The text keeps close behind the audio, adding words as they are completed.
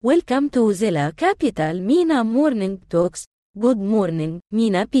Welcome to Zilla Capital MENA Morning Talks. Good morning,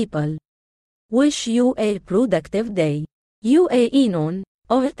 MENA people. Wish you a productive day. UAE نون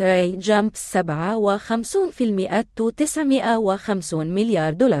oil jumps 57% to $950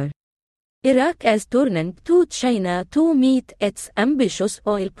 million. Iraq is turning to China to meet its ambitious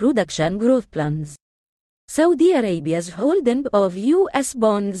oil production growth plans. Saudi Arabia's holding of U.S.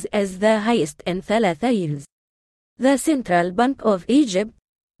 bonds is the highest in 3 years. The Central Bank of Egypt,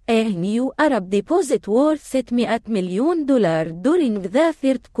 a new Arab deposit worth $600 million during the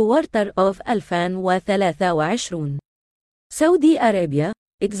third quarter of 2023. Saudi Arabia,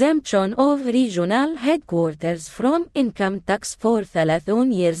 exemption of regional headquarters from income tax for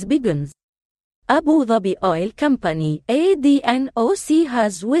 13 years begins. Abu Dhabi Oil Company ADNOC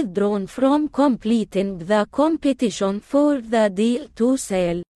has withdrawn from completing the competition for the deal to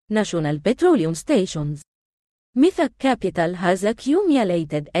sell national petroleum stations. Mythic Capital has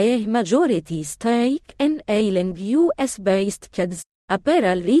accumulated a majority stake in ailing US-based kids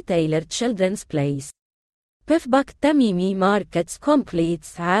apparel retailer Children's Place. Pifbak Tamimi Markets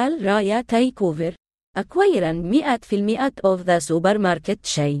completes Al Raya takeover, acquiring 100% of the supermarket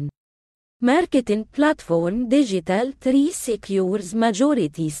chain. Marketing platform Digital Tree secures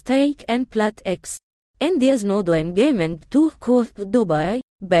majority stake in PlatX, India's node gaming to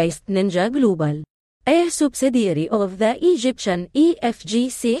Dubai-based Ninja Global, a subsidiary of the Egyptian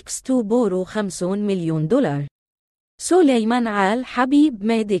EFG seeks to borrow $50 million. Suleiman Al Habib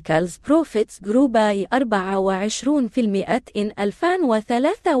Medical's profits grew by 24% in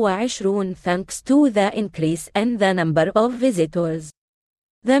 2023 thanks to the increase in the number of visitors.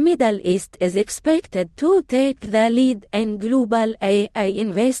 The Middle East is expected to take the lead in global AI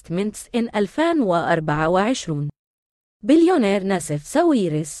investments in 2024. Billionaire Nassef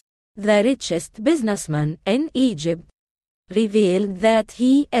Sawiris, the richest businessman in Egypt, revealed that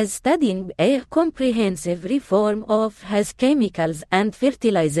he is studying a comprehensive reform of his chemicals and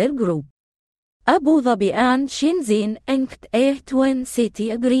fertilizer group. Abu Dhabi and Shenzhen inked a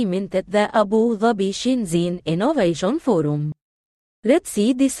twin-city agreement at the Abu Dhabi Shenzhen Innovation Forum. Red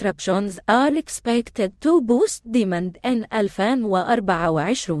Sea disruptions are expected to boost demand in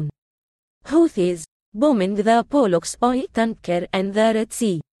 2024. Houthis, bombing the Pollux oil tanker in the Red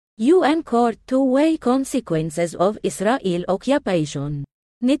Sea. UN court to weigh consequences of Israel occupation.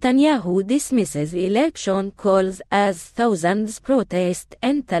 Netanyahu dismisses election calls as thousands protest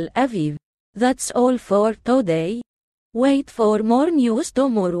in Tel Aviv. That's all for today. Wait for more news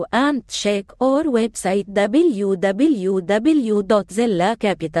tomorrow and check our website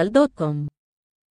www.zellacapital.com.